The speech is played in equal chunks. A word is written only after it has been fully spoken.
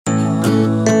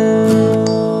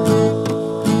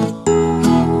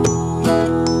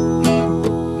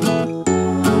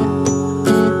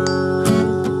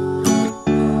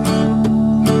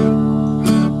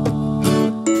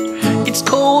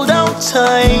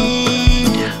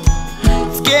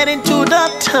It's getting to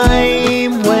that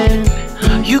time when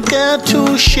you got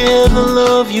to share the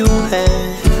love you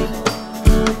have.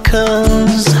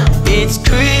 'Cause it's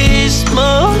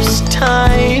Christmas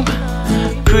time,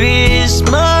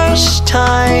 Christmas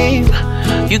time.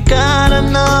 You got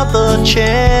another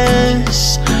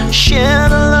chance. Share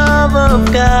the love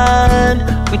of God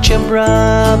with your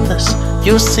brothers,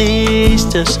 your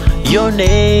sisters, your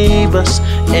neighbors,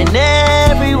 and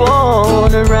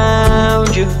everyone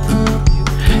around you.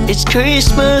 It's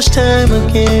Christmas time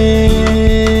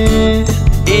again.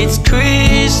 It's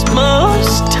Christmas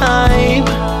time,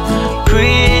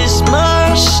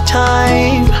 Christmas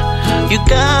time. You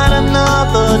got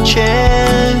another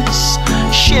chance.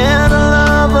 Share the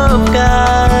love of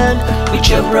God with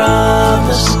your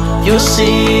brothers, your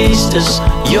sisters,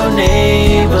 your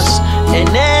neighbors, and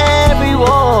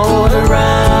everyone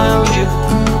around you.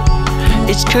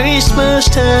 It's Christmas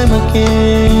time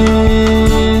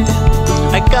again.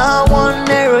 I got one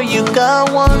error, you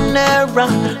got one error.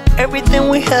 Everything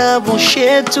we have we'll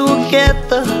share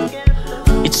together.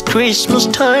 It's Christmas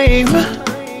time,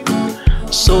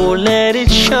 so let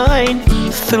it shine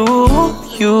through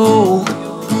you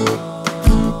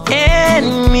and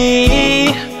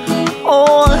me.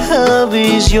 All I have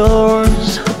is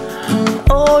yours,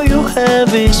 all you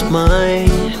have is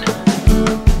mine.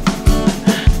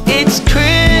 It's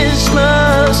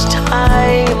Christmas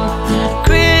time,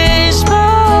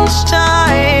 Christmas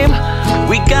time.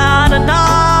 We got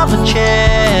another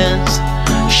chance.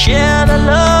 Share the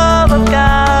love of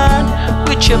God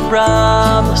with your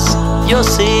brothers, your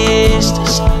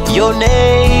sisters, your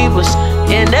neighbors,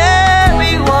 and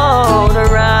everyone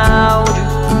around you.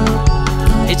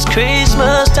 It's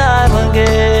Christmas time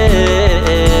again.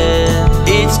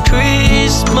 It's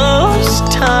Christmas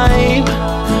time,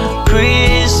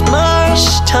 Christmas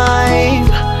time.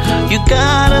 You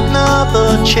got another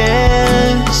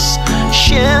chance.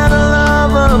 Share the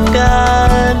love of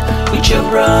God with your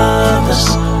brothers,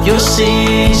 your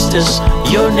sisters,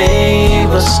 your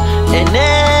neighbors, and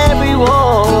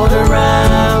everyone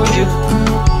around you.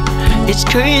 It's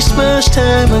Christmas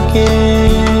time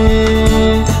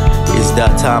again. It's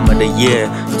that time of the year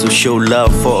to show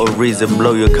love for a reason.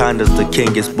 Blow your candles, the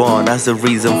king is born. That's the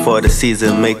reason for the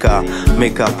season. Make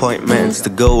appointments to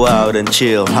go out and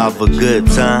chill, have a good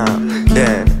time.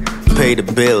 Then pay the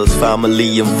bills,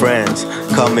 family and friends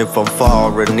coming from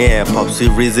far and near. Popsy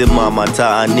reason mama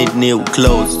I need new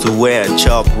clothes to wear.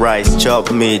 Chop rice,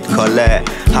 chop meat, collect.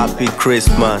 Happy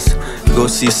Christmas, go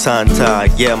see Santa,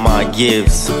 get my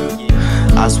gifts.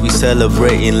 As we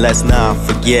celebrating, let's not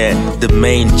forget the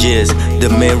main gist, the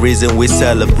main reason we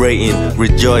celebrating.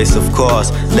 Rejoice, of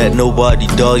course, let nobody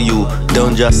dull you.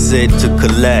 Don't just sit to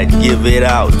collect, give it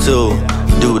out too.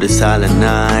 Do the silent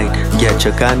night, get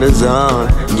your candles on,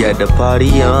 get the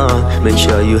party on. Make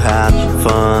sure you have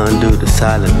fun. Do the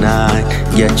silent night,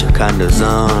 get your candles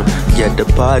on, get the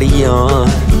party on,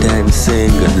 then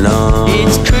sing along.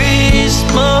 It's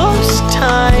Christmas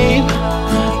time,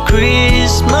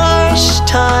 Christmas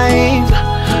time.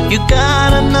 You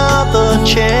got another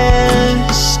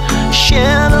chance.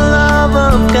 Share the love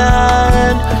of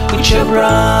God with your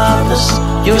brothers,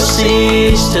 your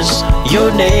sisters,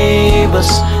 your neighbors,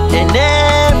 and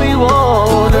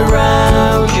everyone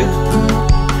around you.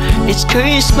 It's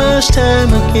Christmas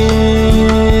time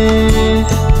again.